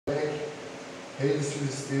rei dos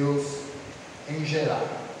filisteus, em Gerar.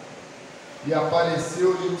 E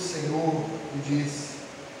apareceu-lhe o Senhor e disse: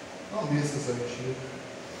 não desças a Egito,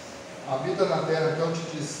 habita na terra que eu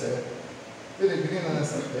te disser, peregrina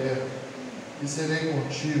nessa terra, e serei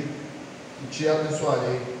contigo, e te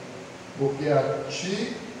abençoarei, porque a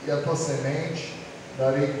ti e a tua semente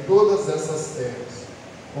darei todas essas terras.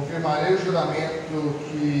 Confirmarei o juramento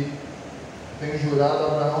que tenho jurado a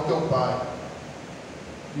Abraão teu pai.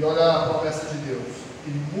 E olha a promessa de Deus: e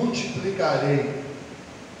multiplicarei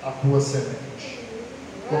a tua semente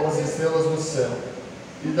como as estrelas do céu,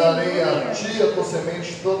 e darei a ti e a tua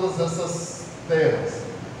semente todas essas terras,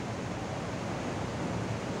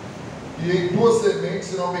 e em tua semente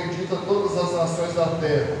serão benditas todas as nações da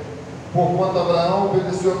terra, porquanto Abraão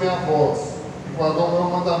obedeceu a minha voz e guardou o meu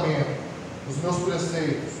mandamento, os meus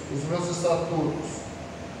preceitos, os meus estatutos,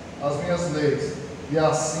 as minhas leis, e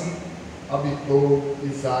assim habitou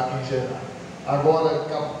Isaque em Gerar. Agora,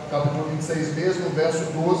 capítulo 26 mesmo, verso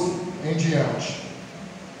 12 em diante.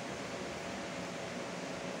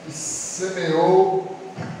 E semeou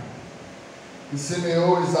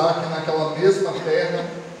Isaque naquela mesma terra,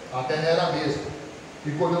 a terra era a mesma,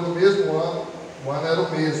 e colheu no mesmo ano, o ano era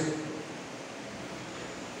o mesmo,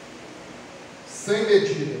 sem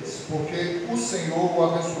medidas, porque o Senhor o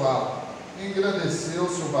abençoava.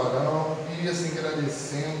 Engrandeceu-se o varão, e ia se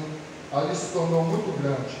engrandecendo, ali se tornou muito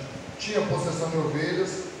grande. Tinha possessão de ovelhas,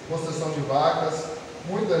 possessão de vacas,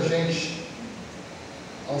 muita gente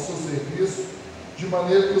ao seu serviço, de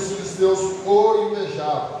maneira que os filisteus o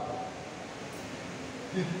invejavam.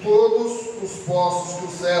 E todos os poços que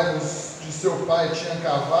os servos de seu pai tinham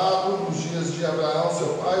cavado nos dias de Abraão,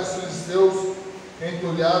 seu pai, os filisteus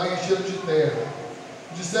entulharam e encheram de terra.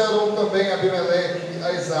 Disseram também Abimeleque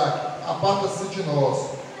a Isaque: aparta-se de nós,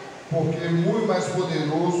 porque muito mais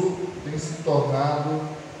poderoso tem se tornado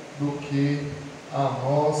do que a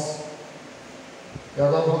nós. E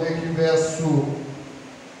agora vou ler aqui verso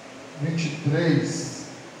 23.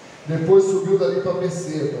 Depois subiu dali para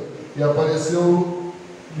Beceba, e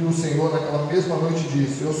apareceu-lhe o Senhor naquela mesma noite, e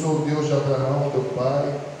disse: eu sou o Deus de Abraão, teu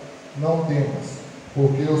pai, não temas,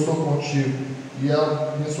 porque eu sou contigo, e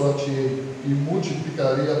abençoar-te-ei, e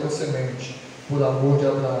multiplicarei a tua semente, por amor de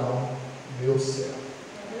Abraão, meu servo.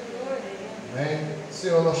 Amém?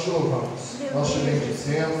 Senhor, nós te louvamos, nós te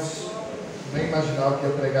bendizemos. Nem imaginava que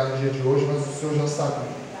ia pregar no dia de hoje, mas o Senhor já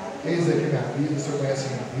sabia. Eis aqui minha vida, o Senhor conhece a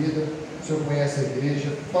minha vida, o Senhor conhece a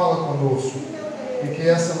igreja, fala conosco. E que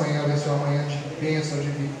essa manhã venha ser uma manhã de bênção, de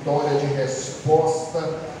vitória, de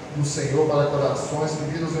resposta do Senhor para corações que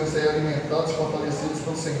vidas venham ser alimentados, fortalecidos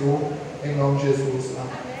pelo Senhor, em nome de Jesus.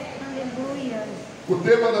 Amém. Aleluia. O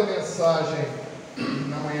tema da mensagem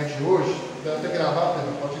na manhã de hoje, deve ter gravado,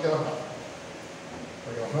 pode gravar.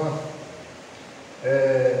 Está gravando?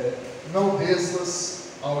 Não desças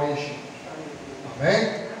ao Egito.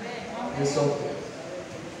 Amém? Esse é o tema.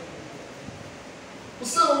 O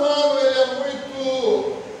ser humano, ele é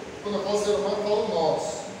muito, quando eu falo ser humano, eu falo nós.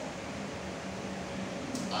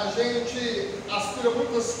 A gente aspira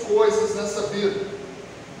muitas coisas nessa vida.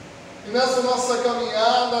 E nessa nossa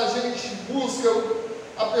caminhada, a gente busca,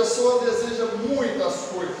 a pessoa deseja muitas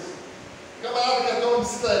coisas. O camarada quer ter uma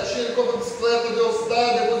bicicletinha, ele compra uma bicicleta, Deus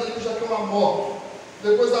dá, depois ele já quer uma moto.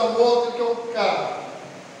 Depois da moto ele quer um carro.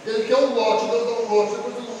 Ele quer um lote, Deus dá um lote.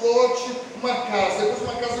 Depois do lote, uma casa. Depois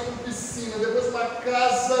uma casa com piscina. Depois uma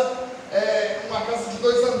casa de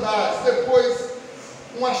 2 andares. Depois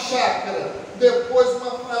uma chácara. Depois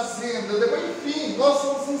uma fazenda. Depois, enfim, nós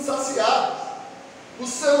somos insaciáveis. O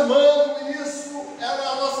ser humano, isso é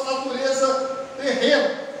a nossa natureza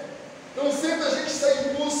terrena. Então sempre a gente está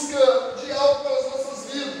em busca de algo para as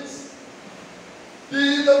nossas vidas.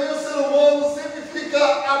 E também o ser humano sempre fica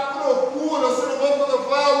à procura. O ser humano, quando eu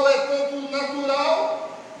falo, é tanto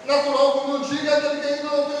natural como eu digo, é aquele que ainda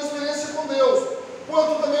não tem experiência com Deus,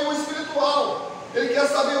 quanto também o espiritual. Ele quer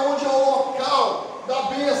saber onde é o local da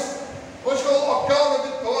bênção, onde é o local da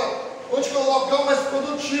vitória, onde é o local mais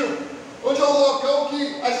produtivo, onde é o local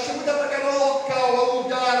que a gente é muito atacado ao local, ao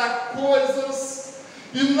lugar, a coisas.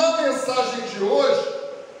 E na mensagem de hoje,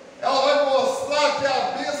 ela vai mostrar que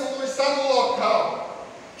a bênção não está no local,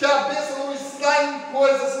 que a bênção não está em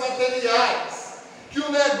coisas materiais, que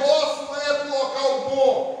o negócio não é para o local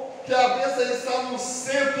bom, que a bênção está no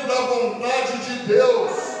centro da vontade de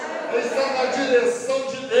Deus, está na direção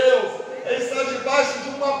de Deus, está debaixo de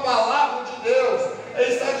uma palavra de Deus,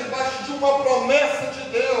 está debaixo de uma promessa de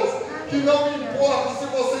Deus, que não importa se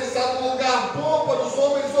você está no lugar bom para os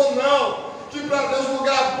homens ou não, que para Deus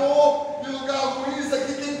lugar bom e lugar ruim, isso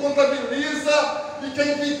aqui quem contabiliza e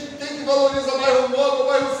quem que valoriza bairro nobre ou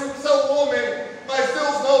bairro simples é o homem, mas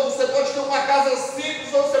Deus não. Você pode ter uma casa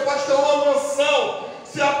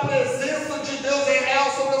se a presença de Deus é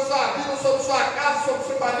real sobre a sua vida, sobre a sua casa, sobre a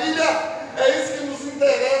sua família, é isso que nos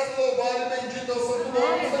interessa. Louvado e bendito é o santo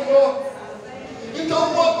nome do Senhor.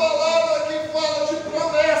 Então, uma palavra que fala de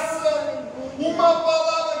promessa, uma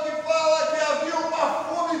palavra que fala que havia uma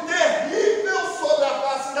fome terrível sobre a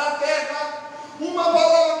face da terra, uma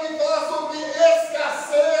palavra que fala sobre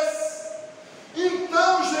escassez.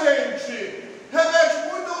 Então, gente, remete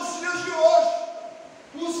muito aos dias de hoje,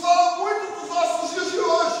 nos fala muito dos nossos dias de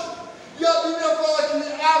hoje. E a Bíblia fala que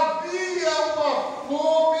havia uma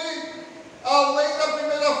fome, além da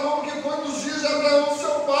primeira fome que foi nos dias de Abraão,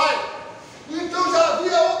 seu pai. Então já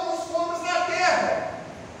havia outras fomes na terra.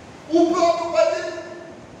 O próprio pai dele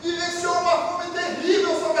vivenciou uma fome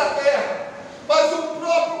terrível sobre a terra, mas o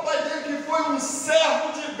próprio pai dele, que foi um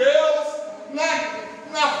servo de Deus,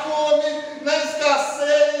 na fome, na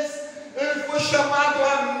escassez, ele foi chamado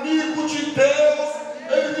amigo de Deus,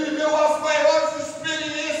 ele viveu as maiores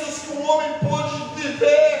experiências que um homem pôde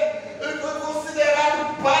viver, ele foi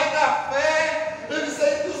considerado pai da fé, ele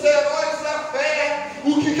saiu dos heróis da fé.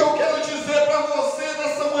 O que eu quero dizer para você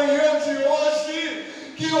nessa manhã de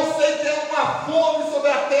hoje? Que eu sei que é uma fome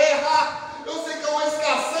sobre a terra, eu sei que é uma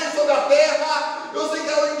escassez sobre a terra, eu sei que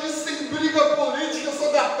além disso tem briga política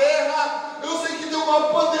sobre a terra, eu sei que tem uma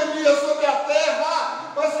pandemia sobre a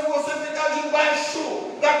terra, mas se você ficar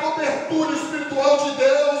debaixo da cobertura espiritual de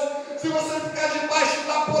Deus, se você ficar debaixo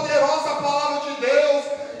da poderosa palavra de Deus,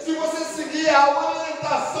 se você seguir a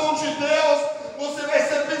orientação de Deus, você vai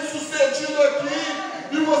ser bem sucedido aqui,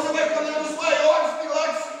 e você vai colher os maiores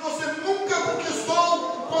milagres que você nunca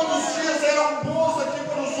conquistou quando os dias eram bons aqui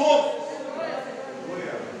para os homens.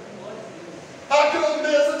 A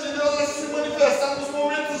grandeza de Deus é se manifestar nos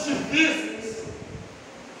momentos difíceis.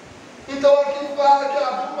 Então aqui fala que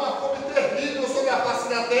havia uma fome terrível sobre a face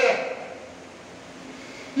da terra.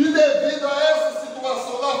 E devido a essa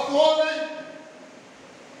situação da fome,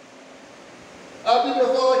 a Bíblia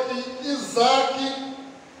fala que Isaac,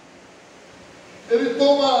 ele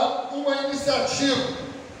toma uma iniciativa,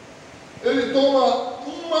 ele toma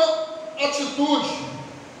uma atitude,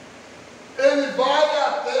 ele vai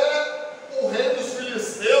até o rei dos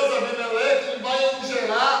filisteus, Abimeleque, ele vai em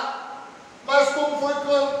Gerar, mas como foi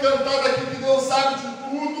cantado aqui, que Deus sabe de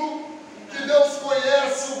tudo, que Deus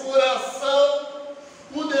conhece o coração,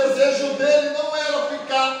 o desejo dele não era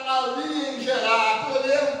ficar ali em Gerar, aquilo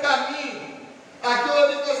ali era um caminho, aquilo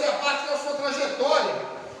ali fazia parte da sua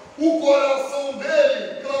trajetória. O coração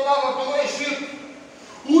dele clamava pelo Egito,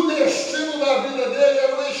 o destino da vida dele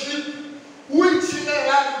era o Egito, o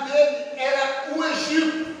itinerário dele era o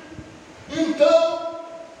Egito. Então,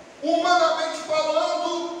 humanamente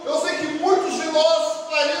falando, eu sei que muitos de nós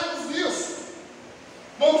faríamos isso.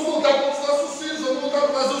 Vamos lutar pelos nossos filhos, vamos lutar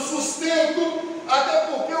para trazer o sustento, até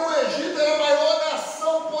porque o Egito era a maior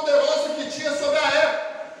nação poderosa que tinha sobre a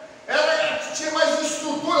época. Ela tinha mais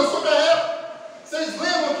estrutura sobre a época. Vocês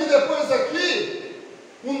lembram que depois aqui,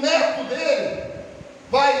 o neto dele,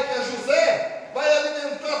 que é José, vai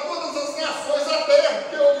alimentar todas as nações da terra,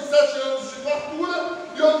 porque houve 7 anos de fartura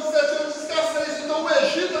e houve 7 anos de escassez. Então o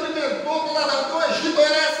Egito alimentou toda a nação, o Egito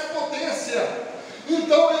era essa potência.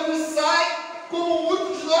 Então ele sai como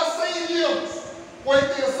muitos de nós sairíamos, com a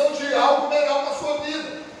intenção de algo melhor para a sua vida.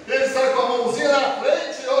 Ele sai com a mãozinha na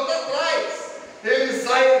frente e outra atrás. Ele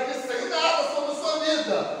sai aqui sem nada sobre a sua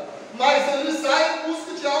vida, mas ele sai em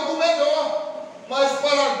busca de algo melhor. Mas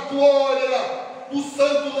para a glória do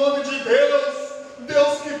santo nome de Deus,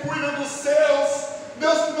 Deus que cuida dos céus,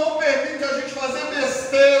 Deus que não permite a gente fazer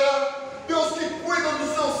besteira, Deus que cuida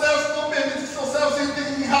dos seus céus, que não permite que os seus céus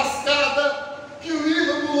entrem em rascada, que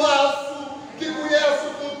livra do laço, que conhece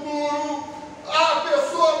o futuro, a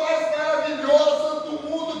pessoa mais maravilhosa do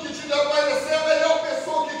mundo que te aparecer, a melhor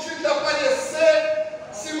pessoa que te aparecer,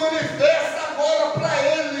 se manifesta agora para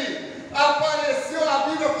ele. Apareceu, a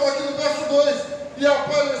Bíblia fala aqui no verso 2, e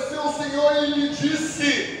apareceu o Senhor e lhe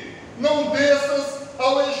disse: não desças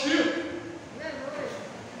ao Egito.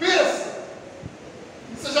 Pensa,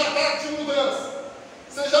 você já está de mudança,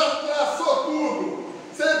 você já traçou tudo,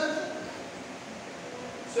 o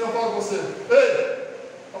Senhor fala com você: ei,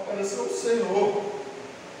 apareceu o Senhor,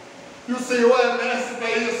 e o Senhor é mestre para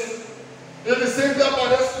isso. Ele sempre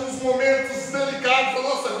aparece nos momentos delicados da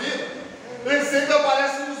nossa vida, ele sempre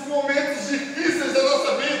aparece nos momentos difíceis da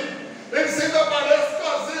nossa vida, ele sempre aparece que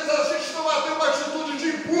às vezes a gente não vai ter uma atitude de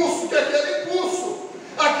impulso, que aquele é impulso,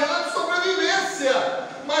 aquela é de sobrevivência,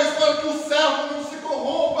 mas para que o servo não se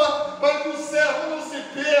corrompa, para que o servo não se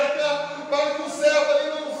perca, para que o servo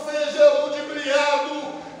ali não seja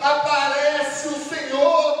ludibriado, aparece o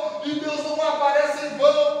Senhor, e Deus não aparece em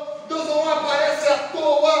vão, Deus não aparece à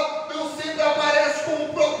toa, Deus sempre aparece com um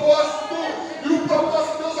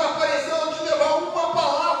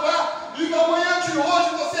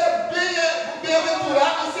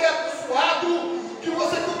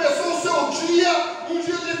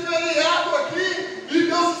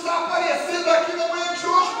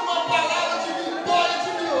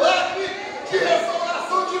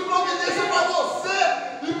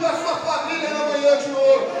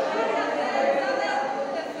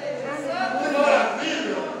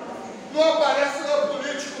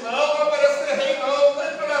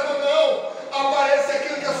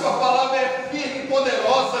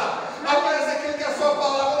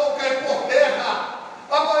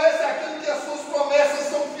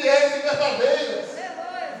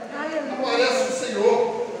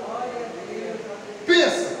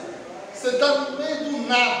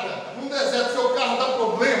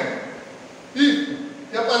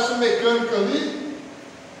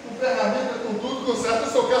ferramenta, com tudo, com certo,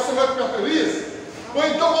 no seu caso você vai ficar feliz? Ou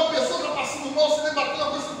então uma pessoa está passando mal, você debateu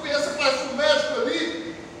uma coisa que conhece, faz um médico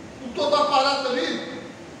ali, com todo o aparato ali,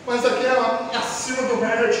 mas aquela acima do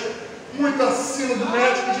médico, muito acima do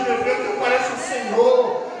médico, de repente aparece o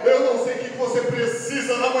Senhor. Eu não sei o que você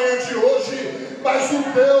precisa na manhã de hoje, mas o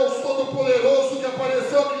Deus Todo-Poderoso que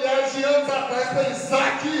apareceu há milhares de anos atrás para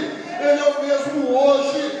Isaac, Ele é o mesmo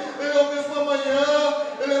hoje, Ele é o mesmo amanhã,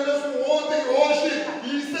 Ele é o mesmo ontem, hoje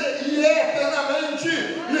e eternamente.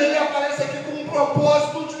 E Ele aparece aqui com um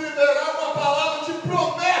propósito de liberar uma palavra de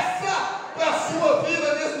promessa para a sua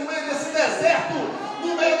vida no meio desse deserto,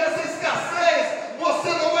 no meio dessa escassez. Você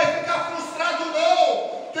não vai ficar frustrado,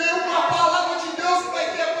 não. Tem uma palavra de Deus que vai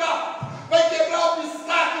quebrar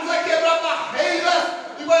obstáculos, vai quebrar barreiras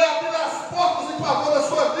e vai abrir as portas em favor da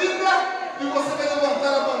sua vida, e você vai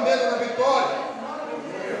levantar a bandeira da vitória.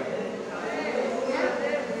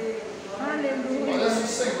 Parece o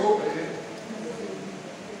Senhor para ele.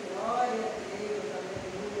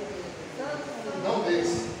 Não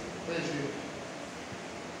desça para o Egito.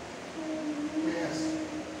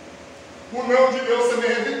 O não de Deus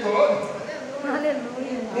também é vitória.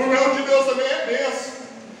 Aleluia. O não de Deus também é bênção.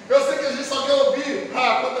 Eu sei que a gente só quer ouvir,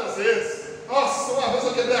 quantas vezes? Nossa, uma vez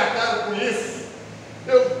eu quebrei a cara com isso.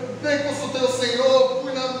 Eu nem consultei o Senhor,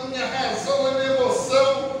 fui na minha razão, na minha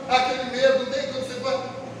emoção, aquele medo, nem quando você fala,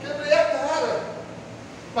 quebrei a cara.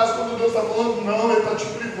 Mas quando Deus está falando, não, Ele está te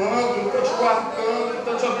privando, Ele está te guardando, Ele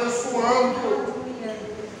está te abençoando.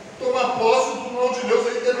 Toma posse do não de Deus,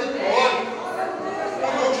 aí que é vitória. O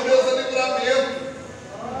não de Deus é livramento.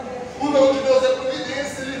 O não de Deus é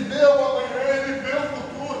providência. Ele vê o amanhã, Ele vê o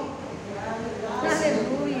futuro.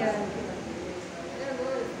 Aleluia.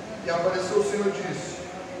 E apareceu o Senhor e disse: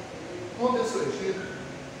 não desça ao Egito.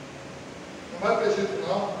 Não vai para o Egito,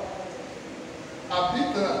 não.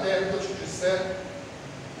 Habita na terra que eu te disser.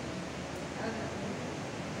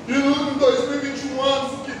 E em 2021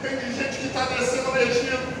 anos, o que tem de gente que está descendo ao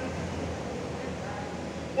Egito?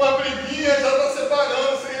 Uma briguinha já está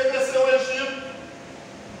separando, se ia descer ao Egito.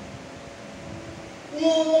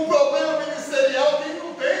 Um problema ministerial, quem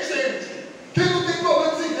não tem, gente? Quem não tem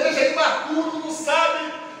problemas em igreja é imaturo, não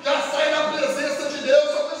sabe, já sai na presença de Deus.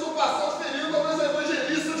 Talvez o pastor te feriu, talvez o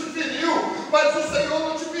evangelista te feriu, mas o Senhor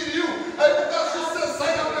não te feriu. Aí por causa disso você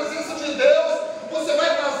sai na presença de Deus, você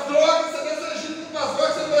vai para as drogas, você desce ao Egito para as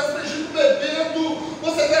drogas, você desce para o Egito bebendo,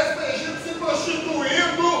 você desce para o Egito se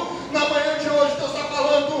prostituindo. Na manhã de hoje Deus está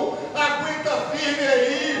falando: aguenta firme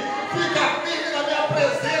aí, fica firme na minha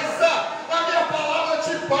presença, a minha palavra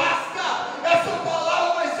te basta. Essa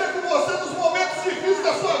palavra vai ser com você nos momentos difíceis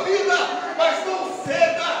da sua vida, mas não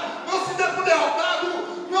ceda, não se dê por derrotado,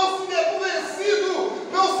 não se dê por vencido,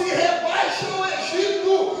 não se rebaixe ao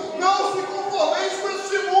Egito, não se conformeis com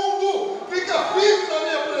este mundo, fica firme na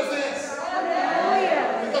minha presença.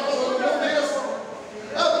 Ele está falando: não desça.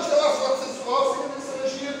 Vou tirar a sorte sexual, você quer descer ao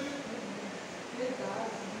Egito.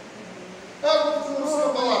 Vou fazer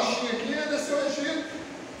uma bolachinha aqui, descer ao Egito.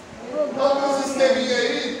 Vou fazer uns esqueminha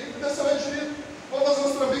aí, descer ao Egito. Vou fazer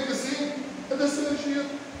uns trambiquezinhos, descer ao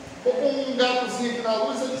Egito. Vou pôr um gatozinho aqui na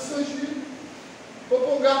luz, descer ao Egito. Vou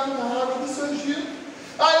pôr um gato na água, descer ao Egito.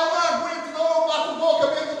 Eu não aguento, não, eu bato boca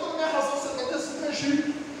mesmo, eu estou na minha razão, você está descendo ao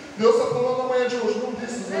Egito. Deus está falando na manhã de hoje: não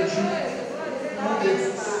desça ao Egito. Não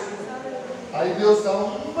desça. Aí Deus dá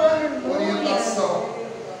uma orientação.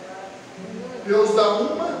 Deus dá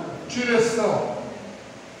uma direção.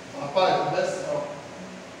 Rapaz, não desce não.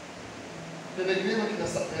 Peregrino aqui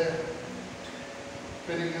nessa terra.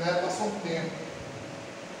 Peregrinar é passar um tempo.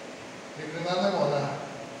 Peregrinar não é morar.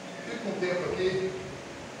 Fica um tempo aqui.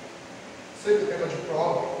 Sei que o tempo é de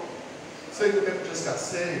prova. Sei que o tempo de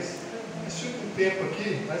escassez. Mas fica um tempo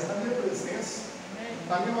aqui, mas na minha presença,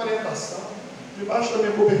 na minha orientação, debaixo da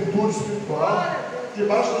minha cobertura espiritual,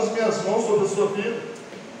 debaixo das minhas mãos sobre a sua vida.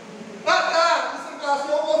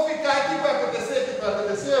 Eu vou ficar aqui, vai acontecer, o que vai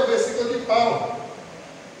acontecer? O versículo aqui fala.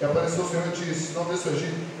 E apareceu o Senhor e disse: não desça ao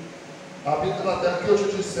Egito, habita na terra que eu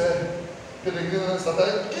te disser, peregrina nessa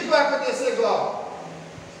terra. O que vai acontecer, Glauco?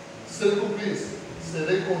 Se ele cumprir,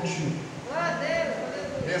 serei contigo.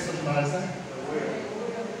 Pensa demais, né?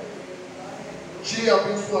 Te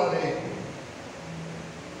abençoarei,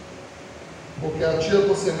 porque a ti a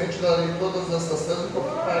tua semente darei todas essas terras e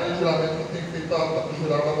confirmarei o juramento que eu tenho feito a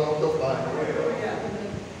jurar para o teu pai.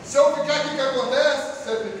 Se eu ficar aqui, o que acontece? Se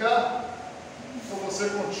eu ficar, eu vou ser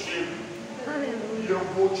contigo. E eu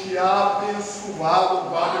vou te abençoar,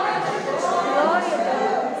 louvado e bendito.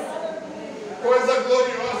 Coisa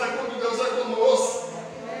gloriosa é quando Deus é conosco.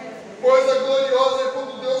 Coisa gloriosa é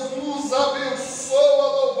quando Deus nos abençoa,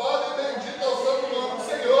 louvado e bendito ao santo nome do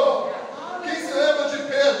Senhor. Quem se lembra de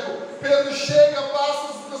Pedro? igreja chega,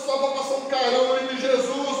 passa, o pessoal vai passar um carão ali de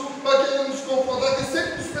Jesus, vai querer nos confrontar, que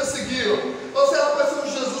sempre nos perseguiram. Você, rapaz,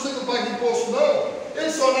 Jesus ele não paga imposto, não?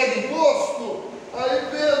 Ele só nega imposto? Aí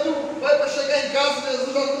Pedro vai para chegar em casa,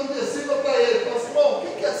 Jesus já antecipa para ele, fala assim: irmão,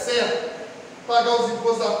 o que é certo? Pagar os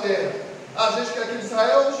impostos da terra. A gente quer aqui de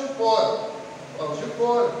Israel ou os de fora? Os de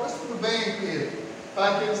fora, mas tudo bem, Pedro,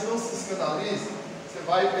 para que eles não se escandalizem, você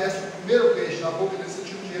vai e veste o primeiro peixe na boca desse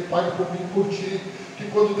tipo de dinheiro, pague por mim e por ti. Que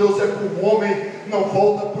quando Deus é com o homem, não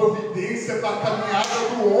falta providência para a caminhada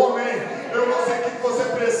do homem. Eu não sei o que você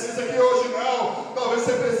precisa aqui hoje, não. Talvez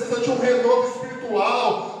você precisa de um renovo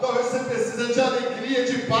espiritual, talvez você precisa de alegria,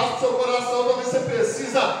 de paz no seu coração, talvez você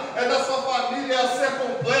precisa da sua família ser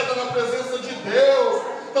completa na presença de Deus,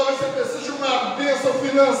 talvez você precise de uma bênção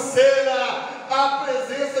financeira. A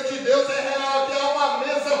presença de Deus é real, que há uma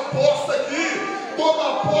mesa posta aqui.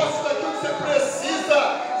 Toma posse daquilo que você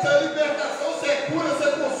precisa. Se é libertação, se é cura, se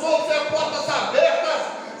é consolo, se é portas abertas,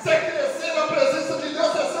 se é crescer na presença de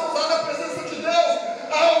Deus, se é ser usado na presença de Deus.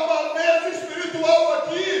 Há uma mesa espiritual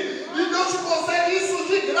aqui, e Deus te concede isso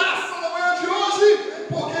de graça na manhã de hoje,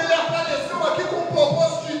 porque Ele apareceu aqui com o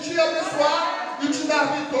propósito de te abençoar e te dar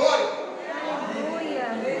vitória.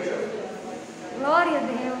 Aleluia. Glória a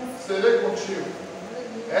Deus. Serei contigo.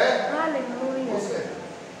 É? Aleluia. Você.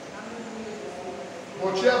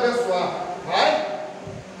 Vou te abençoar. Vai?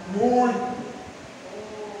 Muito.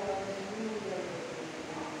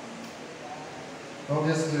 Não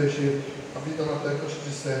desça do Egito, habita na terra que eu te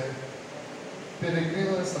disser.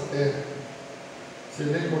 Peregrina nessa terra,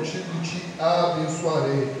 serei contigo e te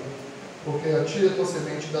abençoarei, porque a ti e a tua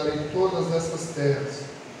semente darei todas essas terras.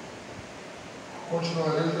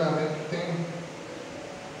 Continuarei o juramento que tenho,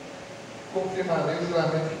 confirmarei o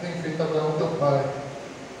juramento que tem feito Abraão teu pai.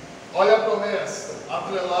 Olha a promessa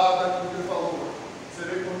atrelada àquilo que ele falou: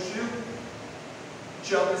 serei contigo,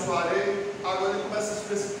 te abençoarei. Agora ele começa a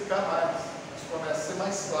especificar mais. Começa a ser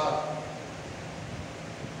mais claro.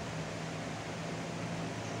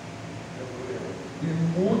 E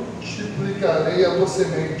multiplicarei a tua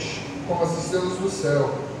semente como as estrelas do céu.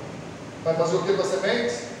 Vai fazer o que com a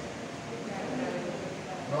semente?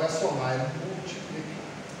 Não é somar, é multiplicar.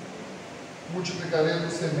 Multiplicarei a tua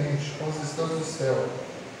semente como as estrelas do céu.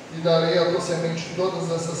 E darei a tua semente todas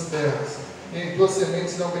essas terras. E em tua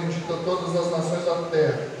semente serão benditas todas as nações da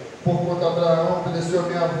terra. Porquanto Abraão obedeceu a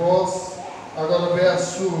minha voz. Agora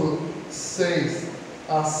verso 6.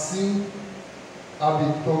 Assim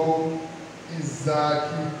habitou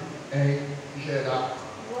Isaac em Gerar.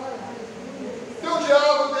 Tem o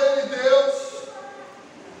diálogo dele e Deus.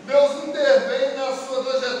 Deus intervém na sua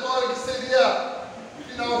trajetória, que seria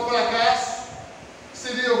final fracasso,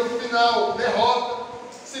 seria o final derrota,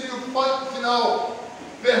 seria o final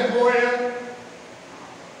vergonha.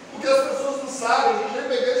 Porque as pessoas não sabem, a gente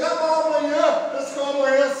vem pegar já não amanhã, pensa que é uma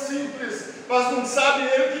manhã simples, mas não sabe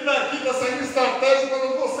ele que daqui está saindo estratégia para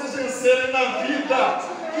vocês vencerem na vida,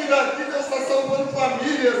 que daqui Deus está salvando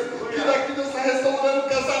famílias, que daqui Deus está restaurando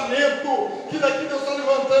casamento, que daqui Deus está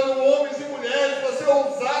levantando homens e mulheres para ser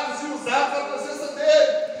ousados e usados na presença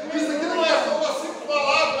dele. Isso aqui não é só uma simples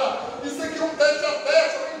palavra, isso aqui é um tete a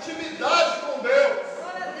tete, uma intimidade com Deus.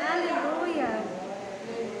 Aleluia.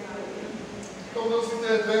 Então Deus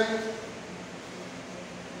intervém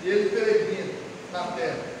e ele peregrina na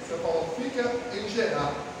terra. Você falou: fica em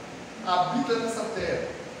Gerar, habita nessa terra,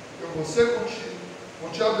 eu vou ser contigo, vou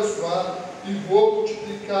te abençoar e vou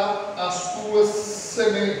multiplicar as tuas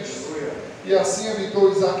sementes. E assim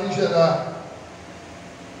habitou Isaac em Gerar.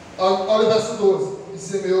 Olha o verso 12. E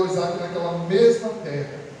semeou Isaac naquela mesma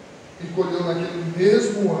terra e colheu naquele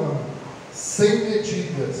mesmo ano, sem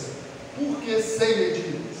medidas. Por que sem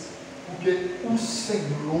medidas? Porque o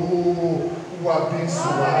Senhor o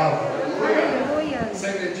abençoava. Aleluia.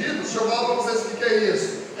 Sem medidas? Deixa eu falar para vocês o que é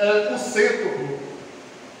isso. É o cento.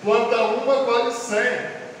 Planta uma, colhe 100.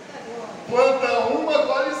 Planta uma,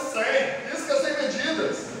 colhe 100. Isso que é sem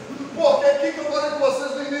medidas. Porque o que eu falei com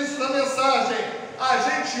vocês no início da mensagem? A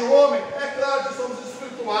gente, homem, é claro que somos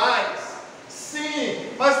espirituais.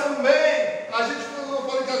 Sim. Mas também, a gente, eu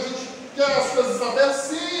falei que a gente quer as coisas da terra.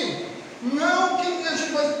 Sim. Não que a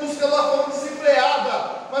gente vai buscar lá forma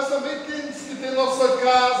desenfreada, mas também tem que ter nossa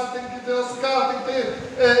casa, tem que ter nosso carro, tem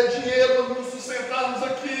que ter dinheiro para nos sustentarmos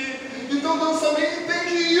aqui. Então Deus também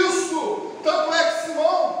entende isso. Tanto é que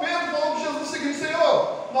Simão, Pedro falou para Jesus o seguinte: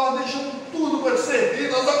 Senhor, nós deixamos tudo para te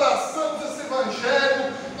servir, nós abraçamos esse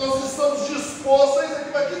evangelho, nós estamos dispostos a isso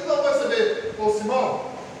aqui, mas quem não vai saber? Ô Simão,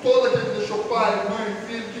 todo aquele que deixou pai, mãe,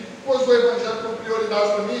 filho, que pôs o evangelho como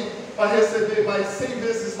prioridade para mim, para receber mais 100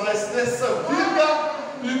 vezes mais nessa vida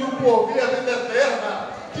e no porvir a vida eterna.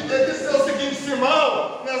 Que quer dizer o seguinte: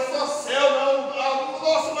 Simão, não é só céu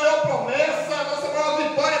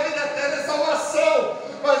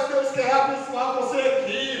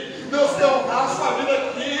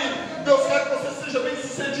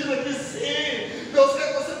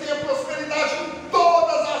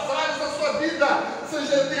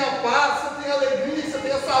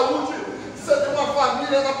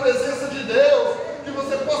família na presença de Deus, que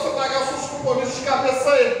você possa pagar os seus compromissos de cabeça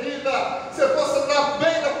erguida, você possa estar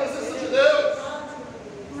bem na presença de Deus.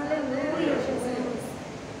 Aleluia, Jesus.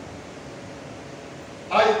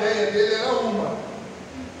 A ideia dele era uma: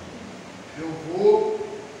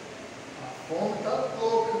 a fome está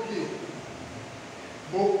louca aqui,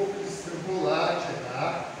 vou lá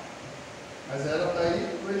chegar, mas era para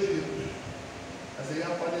ir para o Egito, mas aí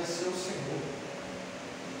apareceu o Senhor.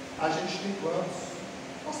 A gente tem planos,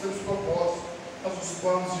 nós temos propósitos, mas os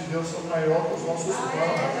planos de Deus são maiores que os nossos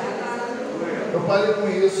planos. Eu parei com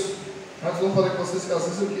isso, mas eu falei com vocês que às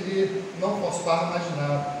vezes eu queria, não gostar mais de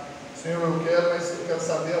nada. Senhor, eu quero, mas eu quero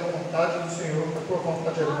saber a vontade do Senhor, que a tua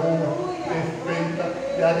vontade é boa, perfeita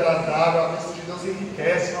e agradável. A bênção de Deus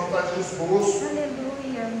enriquece, não traz desgosto.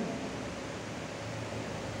 Aleluia.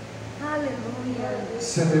 Aleluia.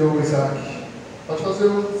 Semeou Isaac. Pode fazer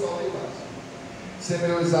o som aí, mais.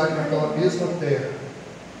 Semeou Isaac naquela mesma terra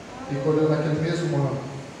e colheu naquele mesmo ano,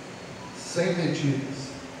 sem medidas.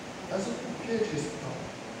 Mas o porquê disso?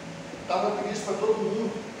 Estava triste para todo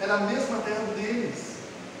mundo, era a mesma terra deles.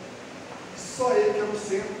 Só ele que era o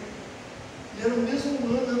centro. E era o mesmo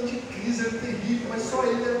ano de crise, era terrível, mas só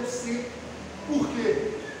ele era o centro. Por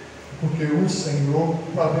quê? Porque o Senhor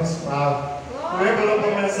o abençoava. Lembra da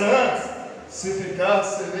promessa antes? Se ficar,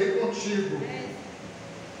 serei contigo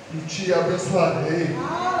e te abençoarei.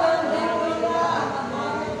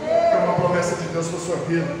 Foi uma promessa de Deus para a sua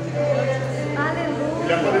vida. Aleluia.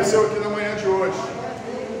 Ele apareceu aqui na manhã de hoje.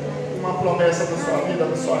 Uma promessa para a sua vida,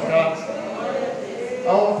 para a sua casa.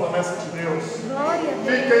 Há uma promessa de Deus.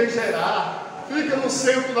 Fica em Gerar, fica no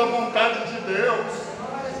centro da vontade de Deus.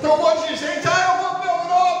 Então um monte de gente, eu vou para a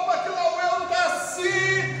Europa, que lá o euro está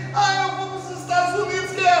assim, eu vou para os Estados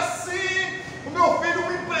Unidos, que é assim. O meu filho,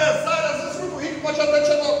 um empresário, às vezes muito rico, pode até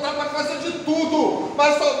te adotar para fazer de tudo,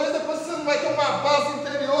 mas talvez depois você não vai ter uma base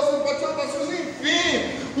interior, você não pode ter outras coisas,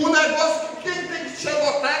 enfim. O negócio que quem tem que te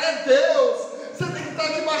adotar é Deus. Você tem que estar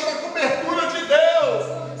debaixo da cobertura de Deus.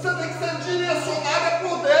 Você tem que ser direcionada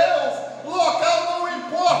por Deus. Local não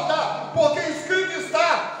importa, porque escrito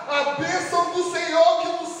está: a bênção do Senhor que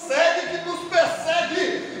nos segue, que nos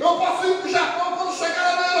persegue. Eu posso ir para o Japão, quando chegar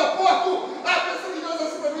lá no aeroporto, a bênção de Deus é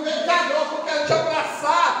assim para mim: vem cá, eu quero te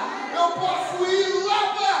abraçar. Eu posso ir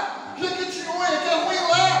lá para Jequitinhonha, que é ruim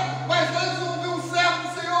lá, mas nós vamos ver um servo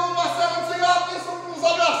do Senhor, uma serva do Senhor, a bênção nos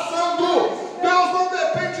abraçando. Deus não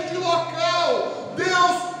depende de local,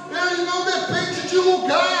 Deus, Ele não depende de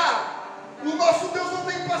lugar. O nosso Deus não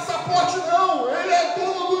tem passaporte não, Ele é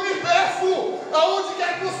dono do universo. Aonde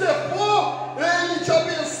quer que você for, Ele te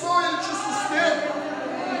abençoa, Ele te sustenta.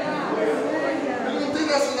 Ele não tem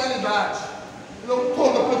nacionalidade, Ele é um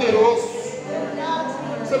todo-poderoso.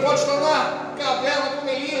 Você pode estar na caverna como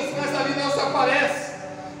Elias, mas ali não se aparece.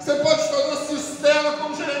 Você pode estar na cisterna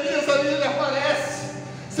como Jeremias, ali ele aparece.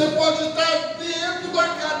 Você pode estar dentro da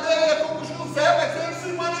cadeia como José, mas ele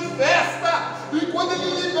se manifesta. E quando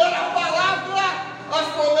ele libera a palavra, as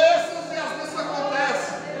promessas e as bênçãos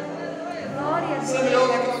acontecem. Semeou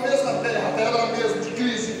naquela mesma terra, a terra mesmo de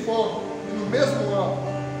crise e fome, e no mesmo ano,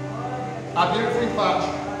 a Bíblia foi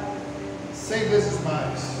enfática: 100 vezes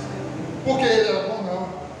mais. Porque ele era bom, não.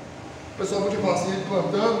 O pessoal podia falar assim, ele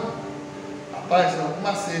plantando, rapaz, um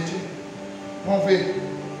macete, vamos ver,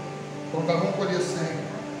 plantar, vamos colher 100,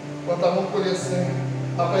 plantar, vamos colher 100,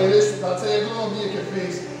 rapaz, ele é estudado, isso aí é agronomia que ele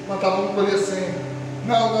fez, plantar, vamos colher 100,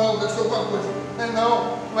 não, deve ser alguma coisa,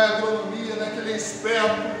 não é agronomia, não é que ele é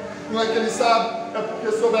esperto, não é que ele sabe, é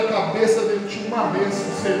porque sobre a cabeça dele tinha uma bênção: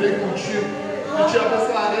 serei contigo, e te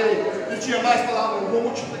abençoarei, e tinha mais palavras: eu vou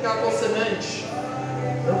multiplicar a tua semente.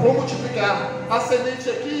 Eu vou multiplicar. A semente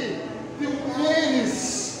aqui tem N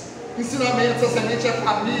ensinamentos. A semente é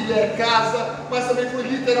família, é casa, mas também foi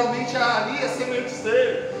literalmente ali a semente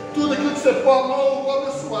dele. Tudo aquilo que você for, não, eu vou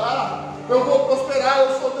abençoar, eu vou prosperar,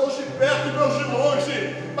 eu sou Deus de perto e Deus de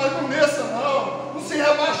longe. Mas não desça não se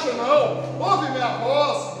rebaixa não. Ouve minha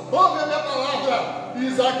voz, ouve a minha palavra. E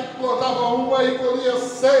Isaac plantava uma e colhia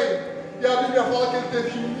 100. E a Bíblia fala que ele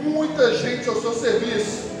teve muita gente ao seu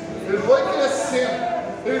serviço. Ele foi crescendo,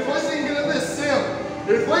 ele foi se engrandecendo,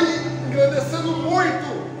 ele foi engrandecendo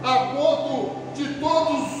muito, a ponto de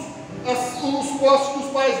todos os poços que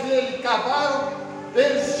os pais dele cavaram,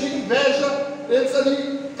 eles tinham inveja, eles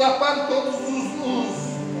ali taparam todos os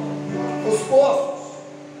poços.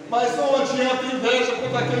 Mas não adianta inveja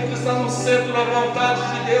contra aquele que está no centro da vontade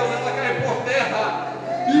de Deus, ela cai por terra.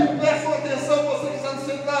 E presta atenção, você que está no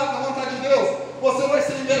centro da vontade de Deus, você vai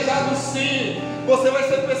ser invejado sim, você vai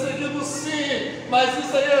ser perseguido sim, mas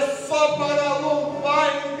isso aí é só para